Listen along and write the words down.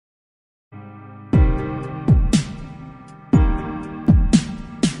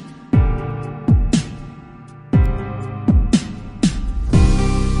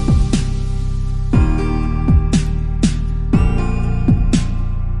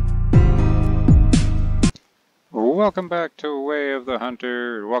welcome back to Way of the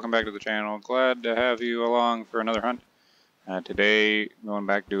Hunter. Welcome back to the channel. Glad to have you along for another hunt. Today, going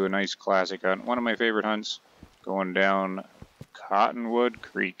back to a nice classic hunt. One of my favorite hunts, going down Cottonwood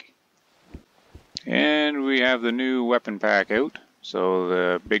Creek. And we have the new weapon pack out. So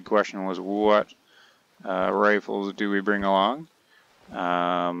the big question was, what rifles do we bring along?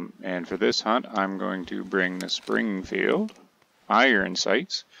 And for this hunt, I'm going to bring the Springfield iron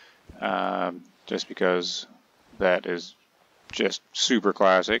sights. Just because that is just super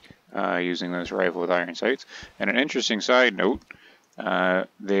classic, using this rifle with iron sights. And an interesting side note,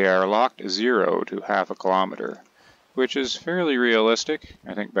 they are locked 0 to half a kilometer, which is fairly realistic.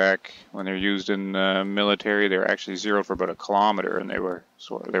 I think back when they're used in the military, they were actually 0 for about a kilometer, and they were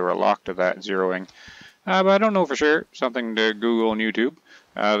locked to that zeroing. But I don't know for sure. Something to Google and YouTube.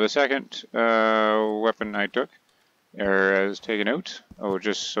 The second weapon I took, or is taken out. Oh,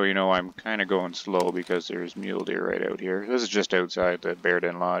 just so you know, I'm kind of going slow because there's mule deer right out here. This is just outside the Bear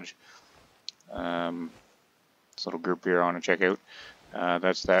Den Lodge. This little group here I want to check out.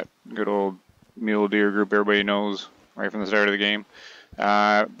 That's that good old mule deer group everybody knows right from the start of the game.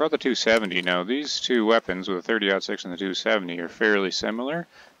 Brought the 270 now. These two weapons with the 30-06 and the 270 are fairly similar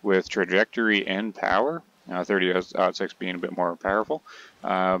with trajectory and power. 30-06 being a bit more powerful.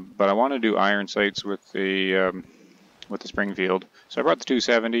 But I want to do iron sights with the Springfield. So I brought the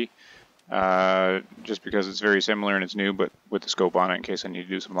 270 just because it's very similar and it's new, but with the scope on it in case I need to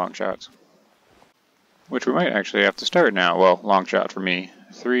do some long shots. Which we might actually have to start now. Well, long shot for me.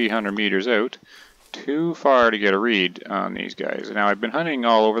 300 meters out. Too far to get a read on these guys. Now I've been hunting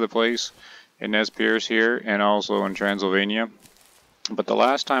all over the place in Nez Perce here and also in Transylvania. But the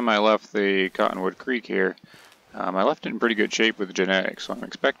last time I left the Cottonwood Creek here, I left it in pretty good shape with the genetics. So I'm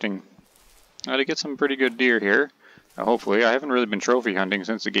expecting to get some pretty good deer here. Hopefully. I haven't really been trophy hunting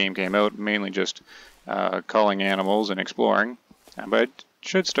since the game came out, mainly just culling animals and exploring. But I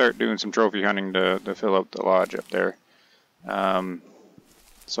should start doing some trophy hunting to fill out the lodge up there.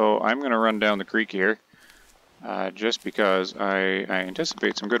 So I'm going to run down the creek here, just because I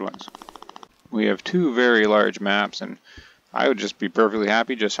anticipate some good ones. We have two very large maps, and I would just be perfectly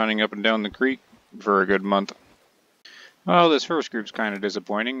happy just hunting up and down the creek for a good month. Well, this first group's kind of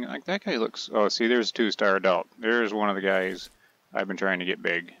disappointing. Like, that guy looks... Oh, see, there's a 2-star adult. There's one of the guys I've been trying to get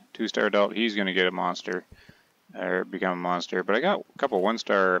big. 2-star adult, he's going to get a monster, or become a monster. But I got a couple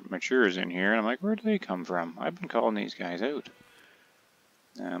 1-star matures in here, and I'm like, where do they come from? I've been calling these guys out.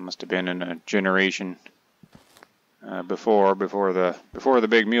 Must have been in a generation before the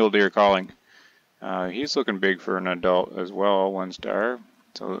big mule deer calling. He's looking big for an adult as well, 1-star.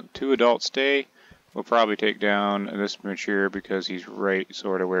 So 2 adults stay. We'll probably take down this mature because he's right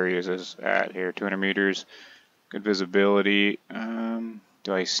sort of where he is at here. 200 meters, good visibility. Do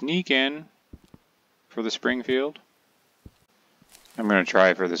I sneak in for the Springfield? I'm going to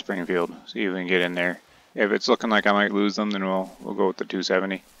try for the Springfield, see if we can get in there. If it's looking like I might lose them, then we'll go with the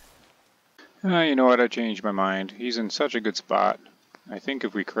 270. You know what, I changed my mind. He's in such a good spot. I think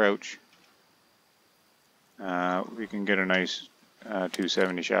if we crouch, we can get a nice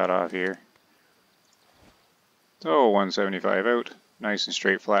 270 shot off here. So 175 out, nice and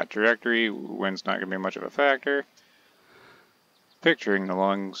straight flat trajectory, wind's not going to be much of a factor. Picturing the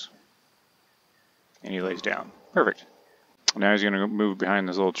lungs, and he lays down. Perfect. Now he's going to move behind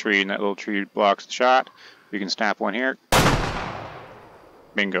this little tree, and that little tree blocks the shot. We can snap one here.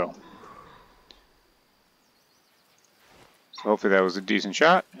 Bingo. So hopefully that was a decent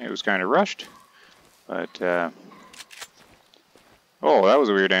shot. It was kind of rushed, but oh, that was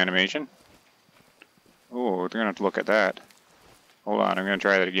a weird animation. Oh, we're going to have to look at that. Hold on, I'm going to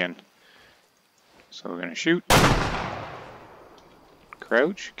try that again. So we're going to shoot.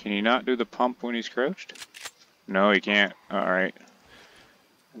 Crouch. Can he not do the pump when he's crouched? No, he can't. Alright.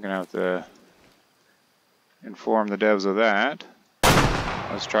 I'm going to have to inform the devs of that.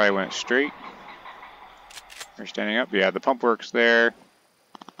 Let's try when it's straight. We're standing up. Yeah, the pump works there.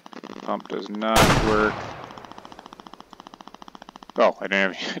 Pump does not work. Oh, I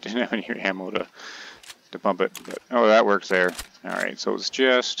didn't have any ammo to pump it, but oh, that works there. Alright, so it's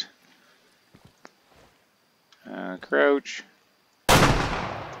just crouch,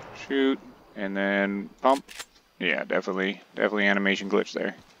 shoot, and then pump. Yeah, definitely animation glitch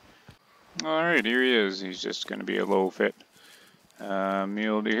there. Alright, here he is. He's just going to be a low fit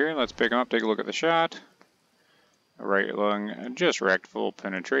mule deer here. Let's pick him up, take a look at the shot. Right lung, just wrecked, full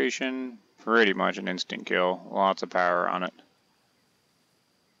penetration. Pretty much an instant kill. Lots of power on it.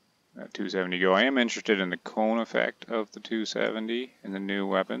 That 270 go. I am interested in the cone effect of the 270 and the new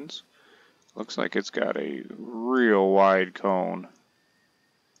weapons. Looks like it's got a real wide cone.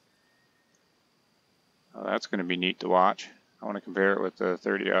 So that's going to be neat to watch. I want to compare it with the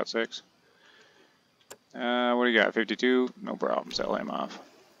 30-06. What do you got? 52? No problem. Sell him off.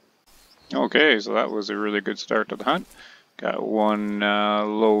 Okay, so that was a really good start to the hunt. Got one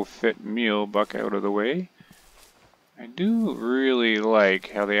low fit mule buck out of the way. I do really like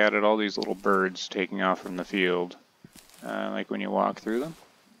how they added all these little birds taking off from the field. Like when you walk through them.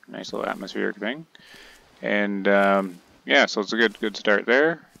 Nice little atmospheric thing. And yeah, so it's a good start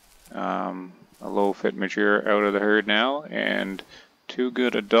there. A low fit mature out of the herd now, and two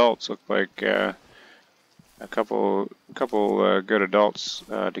good adults. Look like a couple good adults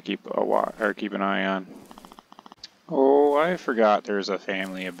to keep an eye on. Oh, I forgot there's a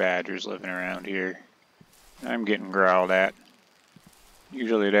family of badgers living around here. I'm getting growled at.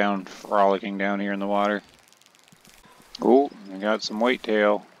 Usually down frolicking down here in the water. Oh, I got some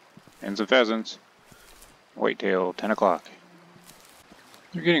whitetail and some pheasants. Whitetail, 10 o'clock.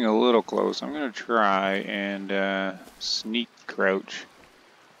 They're getting a little close. I'm going to try and sneak crouch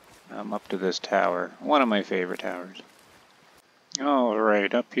up to this tower. One of my favorite towers.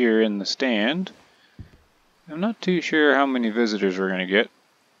 Alright, up here in the stand. I'm not too sure how many visitors we're going to get.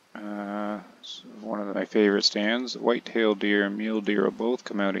 It's one of my favorite stands. Whitetail deer and mule deer will both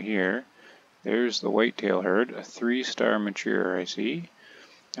come out of here. There's the whitetail herd, a 3-star mature I see.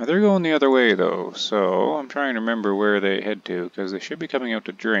 Now they're going the other way though, so I'm trying to remember where they head to, because they should be coming out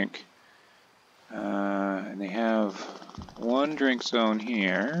to drink. And they have one drink zone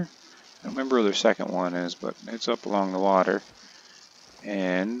here. I don't remember where their second one is, but it's up along the water.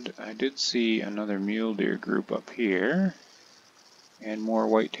 And I did see another mule deer group up here, and more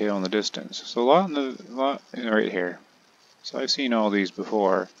whitetail in the distance. So a lot right here. So I've seen all these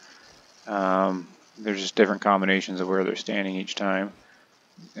before. There's just different combinations of where they're standing each time.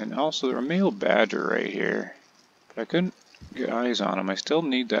 And also there's a male badger right here, but I couldn't get eyes on him. I still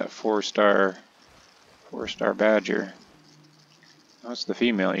need that 4-star badger. That's the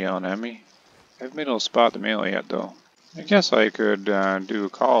female yelling at me. I haven't been able to spot the male yet though. I guess I could do a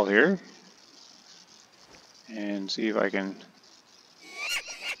call here and see if I can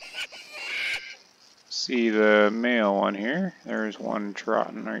see the male one here. There's one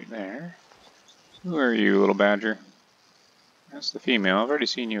trotting right there. Who are you, little badger? That's the female. I've already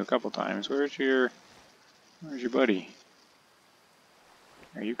seen you a couple times. Where's your buddy?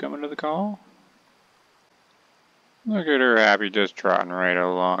 Are you coming to the call? Look at her happy just trotting right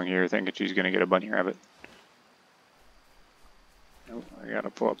along here thinking she's gonna get a bunny rabbit. Nope, I gotta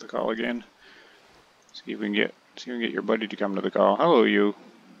pull up the call again. See if we can get your buddy to come to the call. Hello you.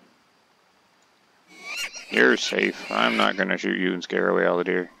 You're safe. I'm not gonna shoot you and scare away all the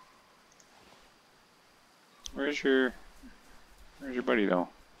deer. Where's your buddy though?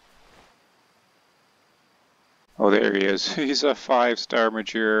 Oh, there he is. He's a 5-star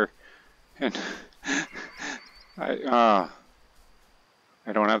mature, and I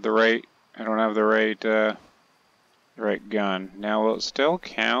don't have the right gun. Now will it still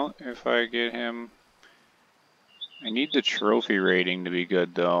count if I get him? I need the trophy rating to be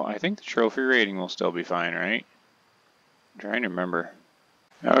good though. I think the trophy rating will still be fine, right? I'm trying to remember.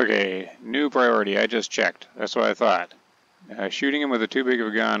 Okay, new priority. I just checked. That's what I thought. Shooting him with a too big of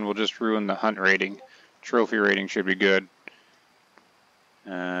a gun will just ruin the hunt rating. Trophy rating should be good.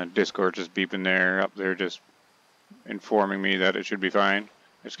 Discord just beeping there, up there just informing me that it should be fine.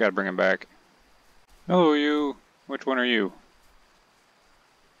 I just gotta bring him back. Hello you. Which one are you?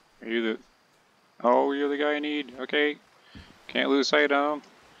 Are you the... Oh, you're the guy I need. Okay. Can't lose sight of him.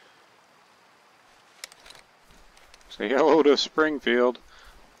 Say hello to Springfield.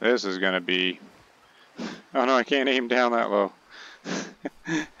 This is gonna be... Oh no, I can't aim down that low.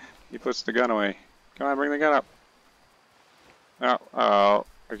 He puts the gun away. Come on, bring the gun up. Oh,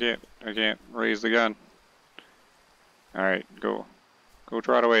 I can't raise the gun. Alright, go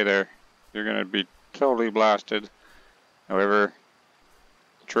trot away there. You're gonna be totally blasted. However,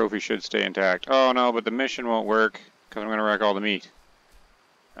 the trophy should stay intact. Oh no, but the mission won't work because I'm gonna wreck all the meat.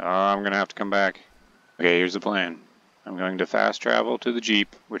 Oh, I'm gonna have to come back. Okay, here's the plan. I'm going to fast travel to the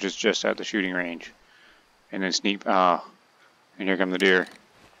Jeep, which is just at the shooting range. And then sneak... and here come the deer.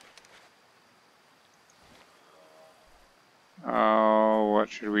 Oh, what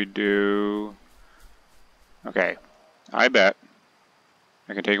should we do? Okay, I bet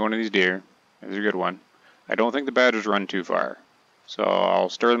I can take one of these deer. This is a good one. I don't think the badgers run too far. So I'll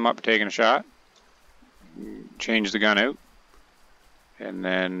stir them up taking a shot. Change the gun out. And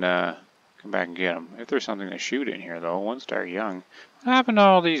then come back and get them. If there's something to shoot in here though, 1-star young. What happened to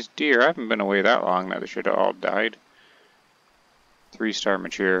all these deer? I haven't been away that long that they should have all died. 3-star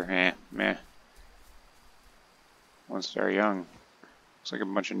mature, meh. 1-star young. Looks like a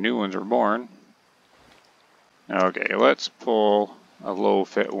bunch of new ones were born. Okay, let's pull a low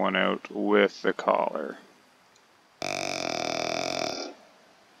fit one out with the collar.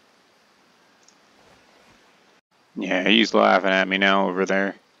 Yeah, he's laughing at me now over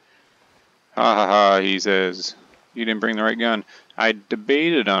there. Ha ha ha, he says. You didn't bring the right gun. I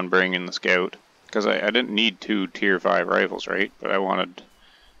debated on bringing the Scout, because I didn't need 2 tier 5 rifles, right? But I wanted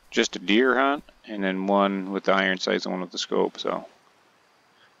just a deer hunt, and then one with the iron sights and one with the scope, so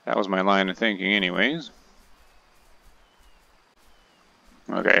that was my line of thinking anyways.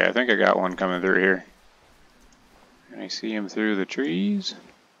 Okay, I think I got one coming through here. Can I see him through the trees?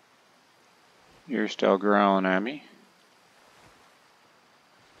 You're still growling at me.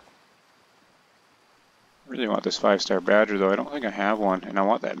 I really want this 5-star badger though. I don't think I have one, and I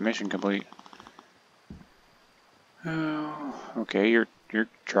want that mission complete. Oh, okay, you're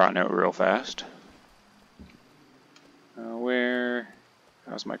trotting out real fast.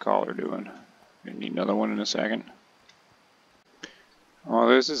 How's my collar doing? I need another one in a second. Well,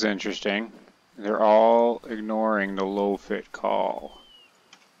 this is interesting. They're all ignoring the low fit call,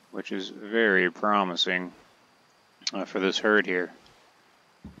 which is very promising for this herd here.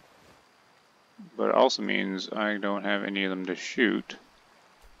 But it also means I don't have any of them to shoot.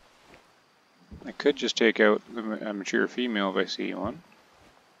 I could just take out a mature female if I see one.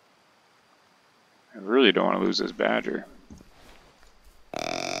 I really don't want to lose this badger.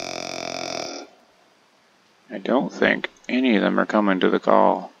 I don't think any of them are coming to the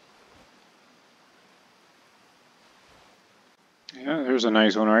call. Yeah, there's a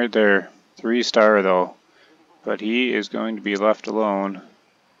nice one right there. 3-star though. But he is going to be left alone.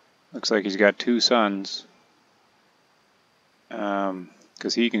 Looks like he's got 2 sons.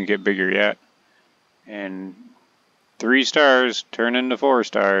 Because he can get bigger yet. And 3 stars turn into 4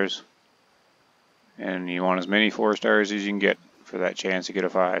 stars. And you want as many 4 stars as you can get for that chance to get a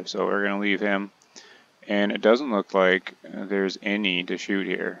 5. So we're going to leave him. And it doesn't look like there's any to shoot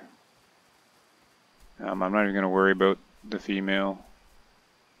here. I'm not even going to worry about the female.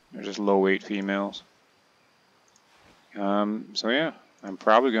 They're just low weight females. So yeah, I'm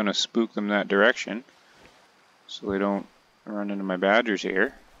probably going to spook them that direction so they don't run into my badgers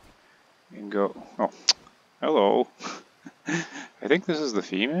here and go, oh, hello. I think this is the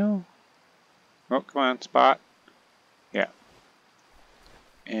female. Oh, come on, spot. Yeah.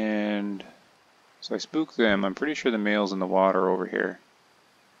 And so I spook them. I'm pretty sure the male's in the water over here.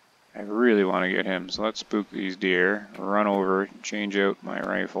 I really want to get him, so let's spook these deer, run over, change out my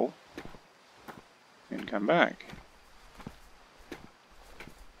rifle, and come back.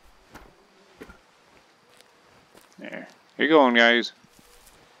 There. You're going, guys.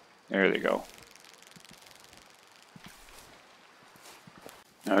 There they go.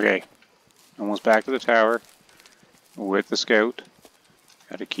 Okay. Almost back to the tower with the Scout.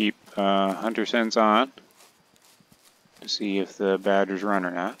 Got to keep hunter sense on to see if the badgers run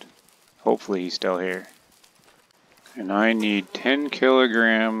or not. Hopefully he's still here. And I need 10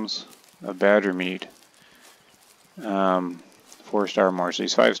 kilograms of badger meat. 4-star more. So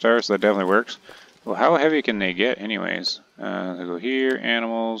he's 5 stars, so that definitely works. Well, how heavy can they get anyways? They go here,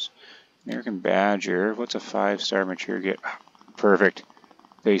 animals, American badger. What's a 5-star mature get? Perfect.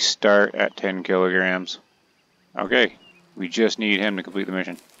 They start at 10 kilograms. Okay, we just need him to complete the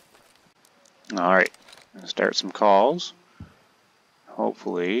mission. Alright, start some calls.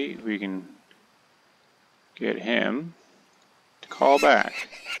 Hopefully we can get him to call back.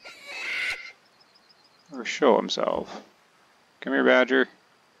 Or show himself. Come here, badger.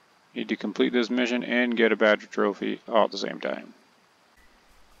 Need to complete this mission and get a badger trophy all at the same time.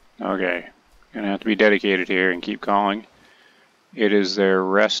 Okay, gonna have to be dedicated here and keep calling. It is their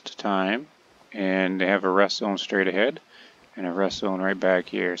rest time, and they have a rest zone straight ahead and a rest zone right back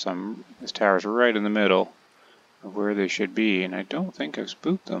here. So this tower's right in the middle of where they should be, and I don't think I've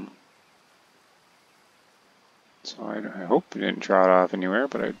spooked them. So I hope they didn't trot off anywhere,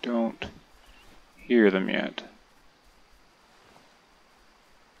 but I don't hear them yet.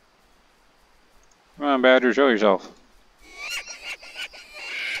 Come on, badger, show yourself.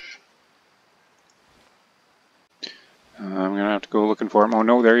 I'm gonna have to go looking for him. Oh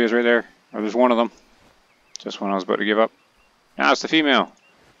no, there he is right there. Oh, there's one of them. Just when I was about to give up. Now it's the female.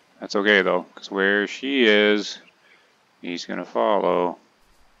 That's okay though, because where she is, he's gonna follow.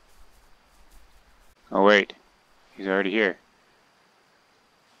 Oh wait, he's already here.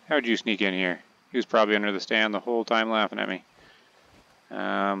 How'd you sneak in here? He was probably under the stand the whole time laughing at me.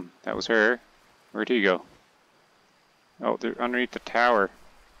 That was her. Where'd he go? Oh, they're underneath the tower.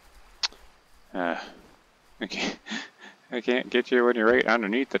 I can't get you when you're right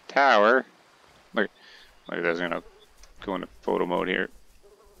underneath the tower. Look, that's gonna go into photo mode here.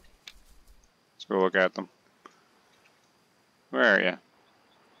 Let's go look at them. Where are you?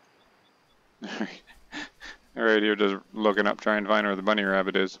 Alright, here just looking up, trying to find where the bunny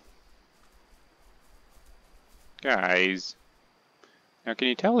rabbit is. Guys. Now can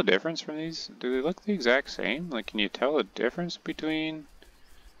you tell the difference from these? Do they look the exact same? Like, can you tell the difference between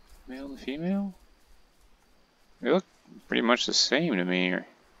male and female? They look pretty much the same to me.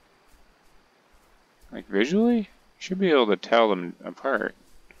 Like, visually? You should be able to tell them apart.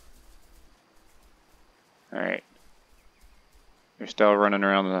 Alright. They're still running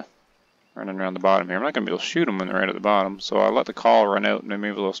around the bottom here. I'm not going to be able to shoot them when they're right at the bottom, so I'll let the call run out and then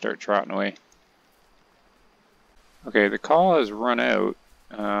maybe they'll start trotting away. Okay, the call has run out,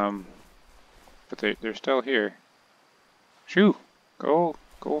 but they're still here. Shoo! Go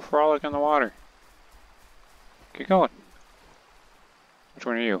frolic in the water. Get going. Which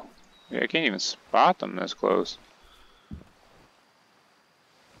one are you? Yeah, I can't even spot them this close.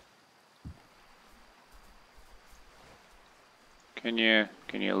 Can you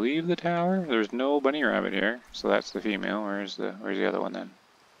leave the tower? There's no bunny rabbit here, so that's the female. Where's the other one then?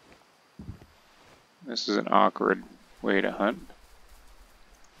 This is an awkward way to hunt.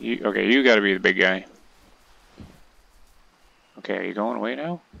 Okay, you gotta be the big guy. Okay, are you going away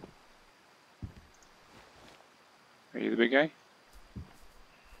now? Are you the big guy?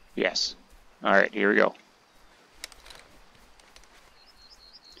 Yes. Alright, here we go.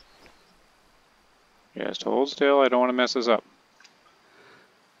 Just hold still, I don't want to mess this up.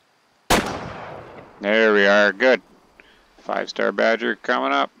 There we are, good. 5-star badger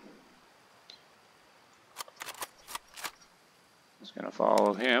coming up. Just gonna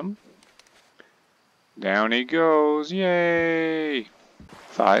follow him. Down he goes, yay!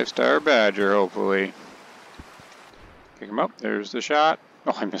 5-star badger, hopefully. Pick him up, there's the shot.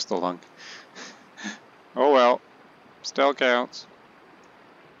 Oh, I missed the lung. Oh well, still counts.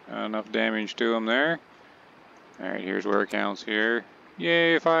 Enough damage to him there. Alright, here's where it counts here.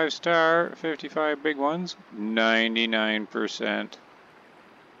 Yay, 5-star, 55 big ones, 99%.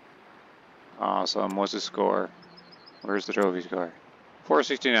 Awesome, what's the score? Where's the trophy score?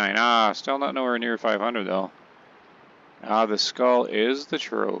 469, still not nowhere near 500 though. The skull is the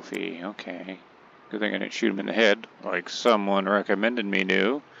trophy, okay. Good thing I didn't shoot him in the head, like someone recommended me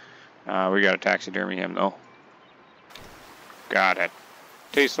to. We gotta taxidermy him though. Got it.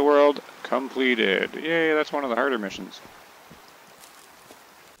 Taste the world completed. Yay, that's one of the harder missions.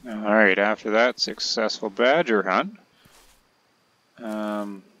 Alright, after that successful badger hunt,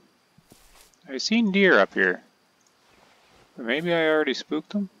 I've seen deer up here. But maybe I already spooked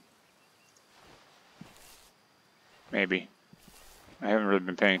them? Maybe. I haven't really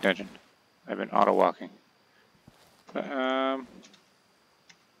been paying attention. I've been auto-walking. But, oh,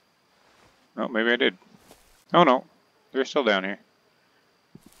 maybe I did. Oh no, they're still down here.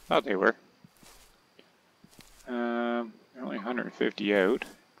 Thought they were. They're only 150 out.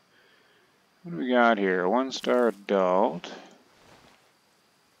 What do we got here? 1-star adult.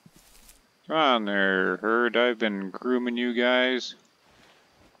 Come on there, herd. I've been grooming you guys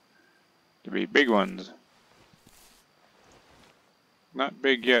to be big ones. Not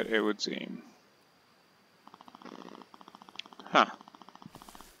big yet, it would seem. Huh.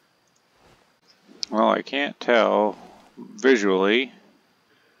 Well, I can't tell visually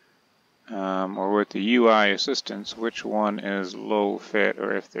or with the UI assistance which one is low fit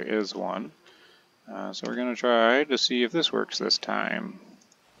or if there is one. So we're going to try to see if this works this time.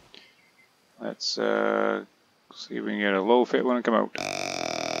 Let's see if we can get a low fit one to come out.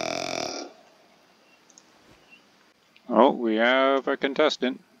 Oh, we have a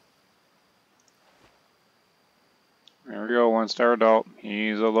contestant. There we go, 1-star adult.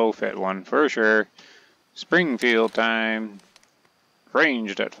 He's a low fit one for sure. Springfield time.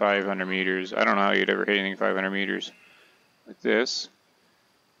 Ranged at 500 meters. I don't know how you'd ever hit anything 500 meters like this.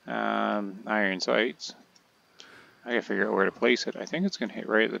 Iron sights. I gotta figure out where to place it. I think it's gonna hit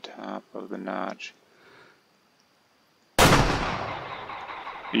right at the top of the notch.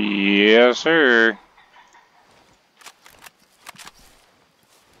 Yes, sir.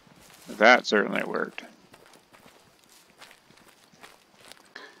 That certainly worked.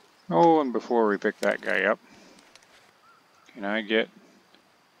 Oh, and before we pick that guy up, can I get...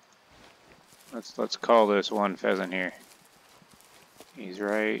 Let's call this one pheasant here. He's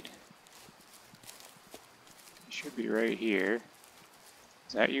right... He should be right here.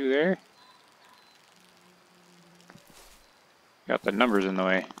 Is that you there? Got the numbers in the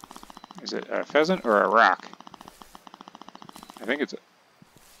way. Is it a pheasant or a rock? I think it's a...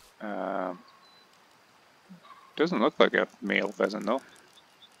 doesn't look like a male pheasant though.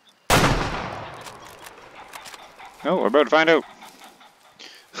 Oh, we're about to find out.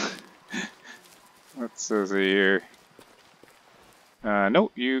 Let's see here.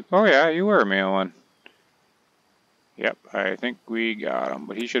 Nope, you, oh yeah, you were a male one. Yep, I think we got him,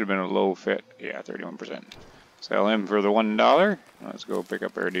 but he should have been a low fit. Yeah, 31%. Sell him for the $1. Let's go pick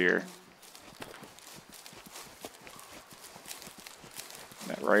up our deer.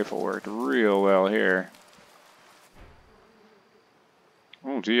 That rifle worked real well here.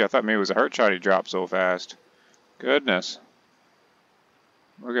 Oh gee, I thought maybe it was a heart shot he dropped so fast. Goodness.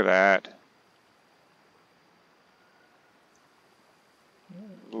 Look at that.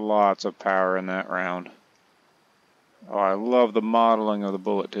 Lots of power in that round. Oh, I love the modeling of the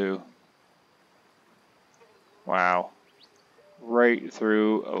bullet too. Wow. Right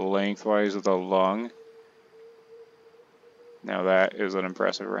through lengthwise of the lung. Now that is an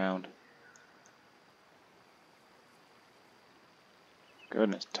impressive round.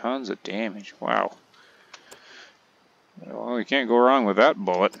 Goodness, tons of damage. Wow. Well, you can't go wrong with that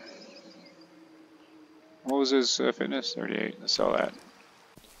bullet. What was his fitness? 38. Let's sell that.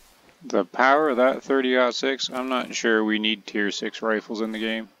 The power of that 30-06, I'm not sure we need tier 6 rifles in the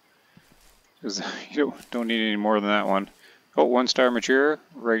game. Because you don't need any more than that one. Oh, 1-star mature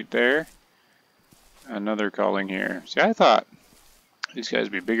right there. Another calling here. See, I thought these guys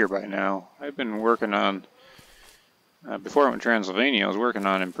would be bigger by now. I've been working on, before I went to Transylvania, I was working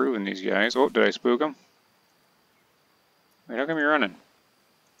on improving these guys. Oh, did I spook them? Wait, how come you're running?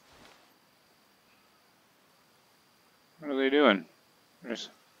 What are they doing? They're just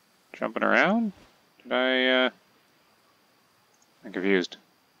jumping around? Did I'm confused.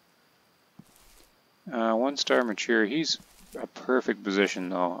 1-star mature, he's a perfect position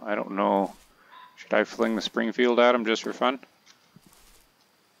though. I don't know. Should I fling the Springfield at him just for fun?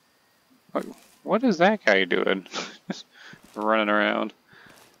 What is that guy doing? Just running around.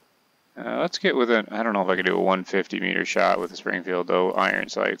 Let's get within, I don't know if I could do a 150 meter shot with the Springfield though. Iron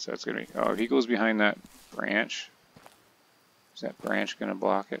sights, that's gonna be, oh, if he goes behind that branch, is that branch gonna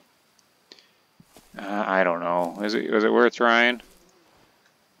block it? I don't know. Was it worth trying?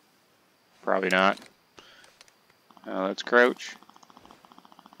 Probably not. Let's crouch.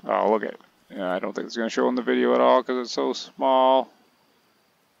 Oh, look at it. Yeah, I don't think it's going to show in the video at all because it's so small.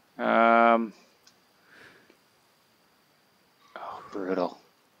 Oh, brutal.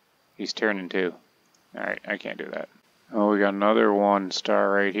 He's turning too. Alright, I can't do that. Oh, we got another 1-star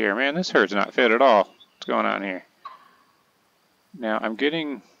right here. Man, this herd's not fit at all. What's going on here? Now, I'm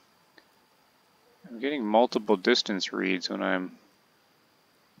getting multiple distance reads when I'm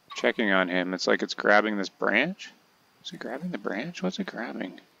checking on him. It's like it's grabbing this branch. Is it grabbing the branch? What's it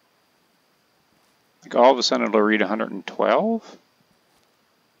grabbing? Like all of a sudden it'll read 112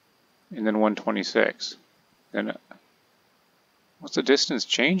 and then 126. Then what's the distance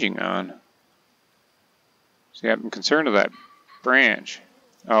changing on? See, I'm concerned of that branch.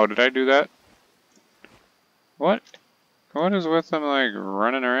 Oh, did I do that? What? What is with them like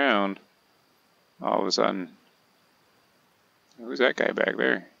running around all of a sudden? Who's that guy back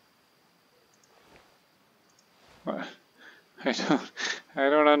there? What? I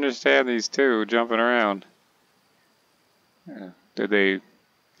don't understand these two jumping around. Did they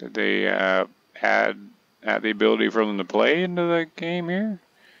add the ability for them to play into the game here?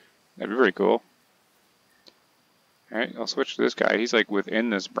 That'd be pretty cool. Alright, I'll switch to this guy. He's like within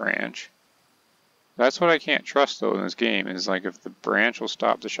this branch. That's what I can't trust though in this game, is like if the branch will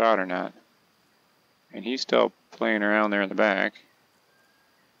stop the shot or not. And he's still playing around there in the back.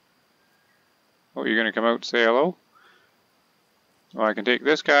 Oh, you're gonna come out and say hello? Well, I can take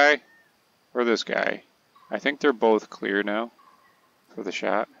this guy or this guy. I think they're both clear now for the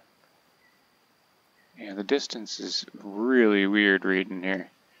shot. And the distance is really weird reading here.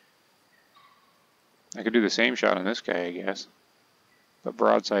 I could do the same shot on this guy, I guess. But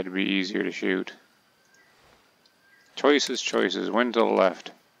broadside would be easier to shoot. Choices, choices. Wind to the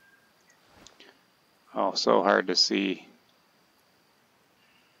left. Oh, so hard to see.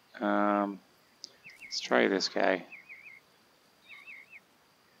 Let's try this guy.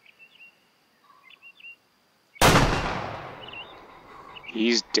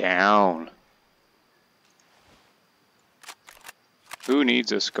 He's down. Who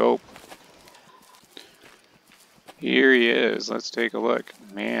needs a scope? Here he is. Let's take a look.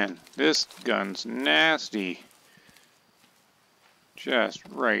 Man, this gun's nasty. Just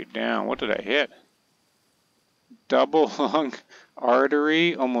right down. What did I hit? Double lung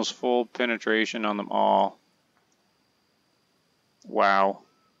artery, almost full penetration on them all. Wow.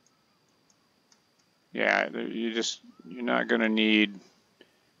 Yeah, you're not gonna need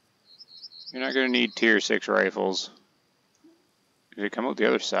tier 6 rifles. Did it come out the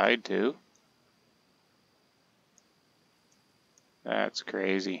other side too? That's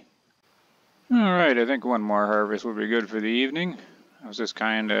crazy. Alright, I think one more harvest would be good for the evening. I was just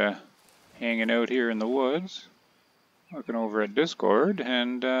kind of hanging out here in the woods, looking over at Discord,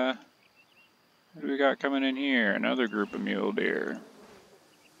 and what do we got coming in here? Another group of mule deer.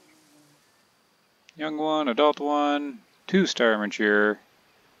 Young one, adult one, 2-star mature.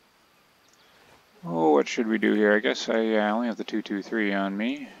 Oh, what should we do here? I guess I only have the 223 on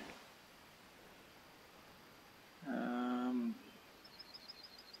me.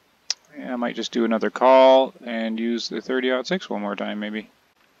 Yeah, I might just do another call and use the 30-06 one more time, maybe.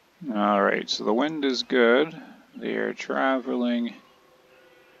 Alright, so the wind is good. They are traveling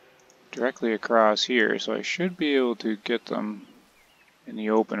directly across here, so I should be able to get them in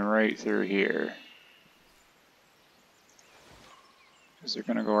the open right through here. Because they're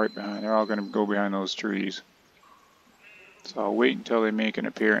going to go right behind, they're all going to go behind those trees. So I'll wait until they make an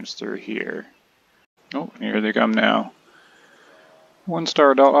appearance through here. Oh, here they come now.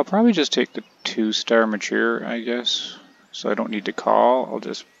 1-star adult, I'll probably just take the 2-star mature, I guess. So I don't need to call, I'll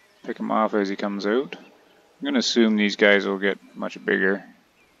just pick him off as he comes out. I'm going to assume these guys will get much bigger.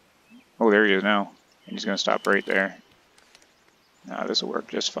 Oh, there he is now. And he's going to stop right there. Nah, this will work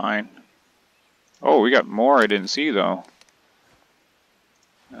just fine. Oh, we got more I didn't see though.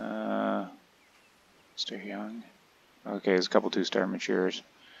 Stay young. Okay, there's a couple 2-star matures.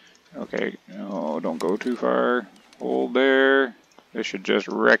 Okay, oh, don't go too far. Hold there. This should just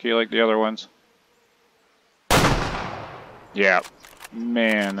wreck you like the other ones. Yeah.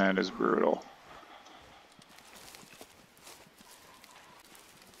 Man, that is brutal.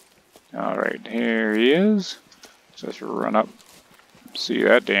 Alright, here he is. Let's just run up. See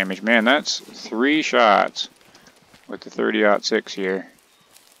that damage. Man, that's 3 shots with the 30-06 here.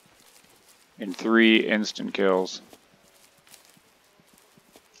 And 3 instant kills.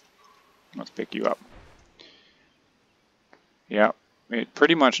 Let's pick you up. Yeah, it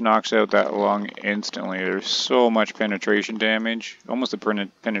pretty much knocks out that lung instantly. There's so much penetration damage. Almost the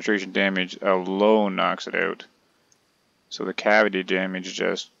penetration damage alone knocks it out. So the cavity damage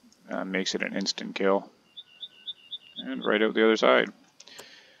just makes it an instant kill. And right out the other side.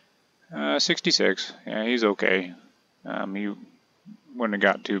 66. Yeah, he's okay. He wouldn't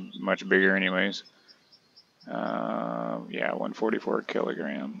have got too much bigger anyways. Yeah, 144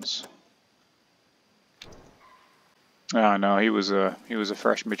 kilograms. Oh no, he was a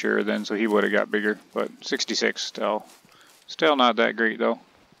fresh mature then, so he would have got bigger. But 66 still not that great though.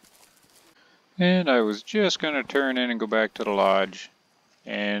 And I was just gonna turn in and go back to the lodge,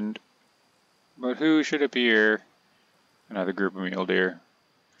 but who should appear? Another group of mule deer.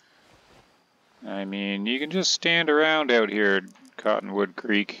 I mean, you can just stand around out here at Cottonwood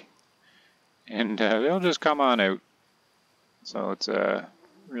Creek, and they'll just come on out. So it's a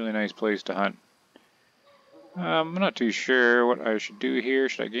really nice place to hunt. I'm not too sure what I should do here.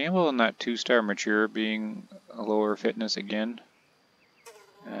 Should I gamble on that 2-star mature being a lower fitness again?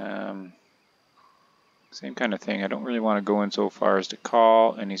 Same kind of thing. I don't really want to go in so far as to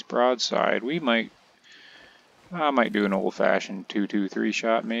call, and he's broadside. I might do an old-fashioned 2-2-3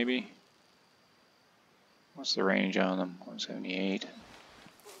 shot maybe. What's the range on them? 178.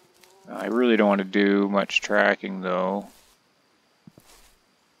 I really don't want to do much tracking though.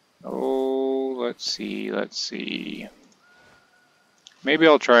 Oh, let's see. Maybe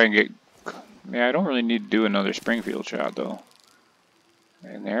I'll try and get... Yeah, I don't really need to do another Springfield shot though.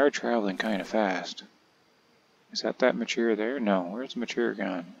 And they are traveling kind of fast. Is that mature there? No, where's the mature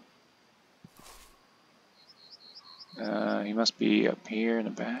gone? He must be up here in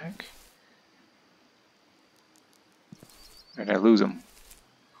the back. Or did I lose him?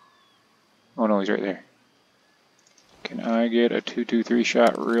 Oh no, he's right there. Can I get a 2-2-3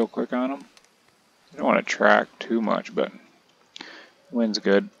 shot real quick on him? I don't want to track too much, but wind's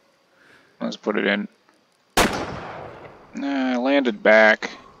good. Let's put it in. I landed back,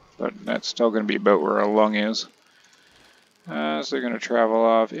 but that's still going to be about where our lung is. So they're going to travel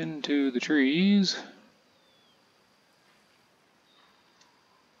off into the trees.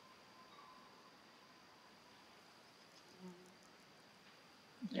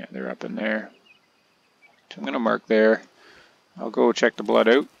 Yeah, they're up in there. So I'm going to mark there. I'll go check the blood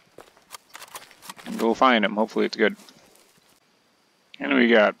out and go find him. Hopefully it's good. And we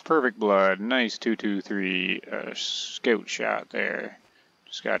got perfect blood. Nice 2-2-3 scout shot there.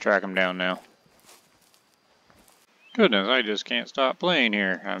 Just got to track him down now. Goodness, I just can't stop playing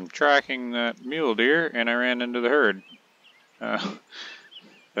here. I'm tracking that mule deer and I ran into the herd.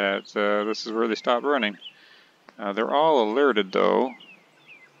 This is where they stopped running. They're all alerted though.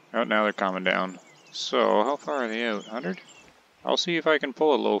 Oh, now they're calming down. So, how far are they out? 100? I'll see if I can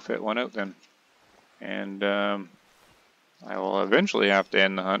pull a low fit one out then. And I will eventually have to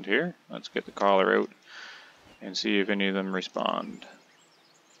end the hunt here. Let's get the collar out. and see if any of them respond.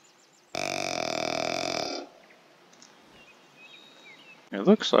 It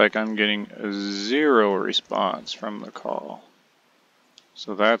looks like I'm getting a 0 response from the call.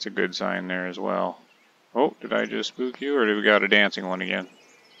 So that's a good sign there as well. Oh, did I just spook you, or did we got a dancing one again?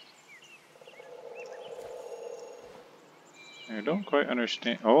 I don't quite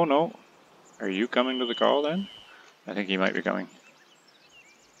understand. Oh no. Are you coming to the call then? I think he might be coming.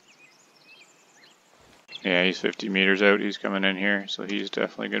 Yeah, he's 50 meters out. He's coming in here, so he's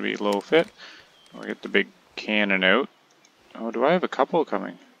definitely going to be low fit. We'll get the big cannon out. Oh, do I have a couple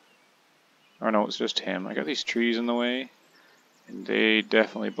coming? Oh no, it's just him. I got these trees in the way, and they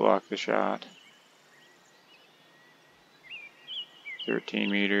definitely block the shot.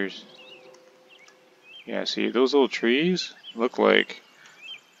 13 meters. Yeah, see, those little trees look like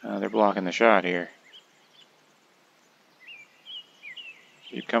they're blocking the shot here.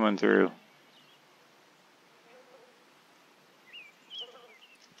 Keep coming through.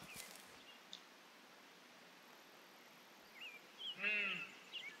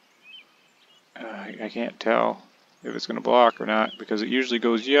 I can't tell if it's going to block or not, because it usually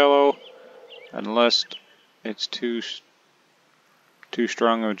goes yellow unless it's too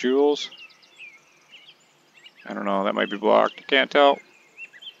strong of joules. I don't know, that might be blocked. Can't tell.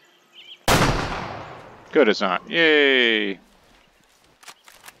 Good, it's not. Yay!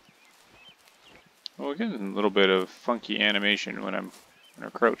 Well, we're getting a little bit of funky animation when I'm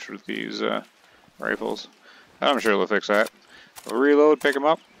crouched with these rifles. I'm sure they'll fix that. We'll reload, pick him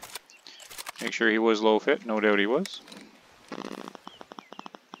up. Make sure he was low fit. No doubt he was.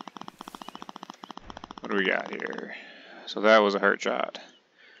 What do we got here? So that was a hurt shot.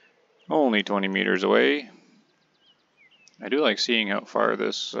 Only 20 meters away. I do like seeing how far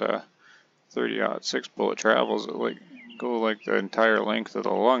this 30-06 bullet travels. It like go like the entire length of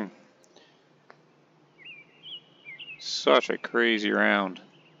the lung. Such a crazy round.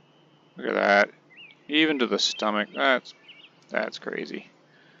 Look at that. Even to the stomach. That's crazy.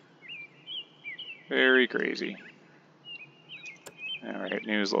 Very crazy. Alright,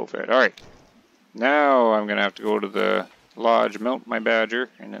 news low fit. Alright. Now I'm gonna have to go to the lodge, mount my badger,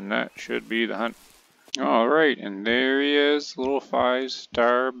 and then that should be the hunt. Alright, and there he is, little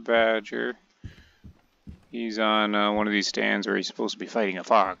 5-star badger. He's on one of these stands where he's supposed to be fighting a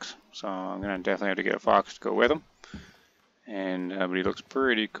fox. So I'm gonna definitely have to get a fox to go with him. And but he looks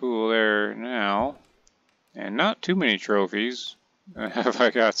pretty cool there now. And not too many trophies have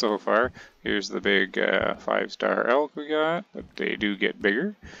I got so far. Here's the big 5-star elk we got, but they do get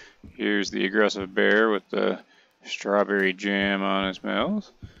bigger. Here's the aggressive bear with the strawberry jam on his mouth.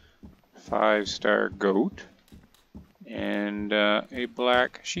 5-star goat. And a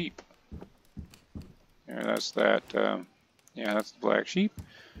black sheep. There, that's that. Yeah, that's the black sheep.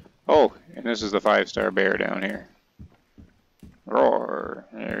 Oh, and this is the 5-star bear down here. Roar.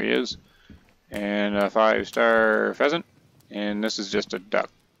 There he is. And a 5-star pheasant. And this is just a duck.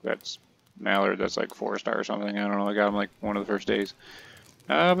 That's mallard. That's like 4-star or something. I don't know. I got him like one of the first days.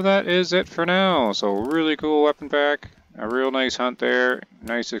 But that is it for now. So really cool weapon pack. A real nice hunt there.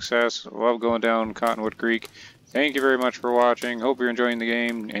 Nice success. Love going down Cottonwood Creek. Thank you very much for watching. Hope you're enjoying the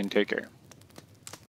game, and take care.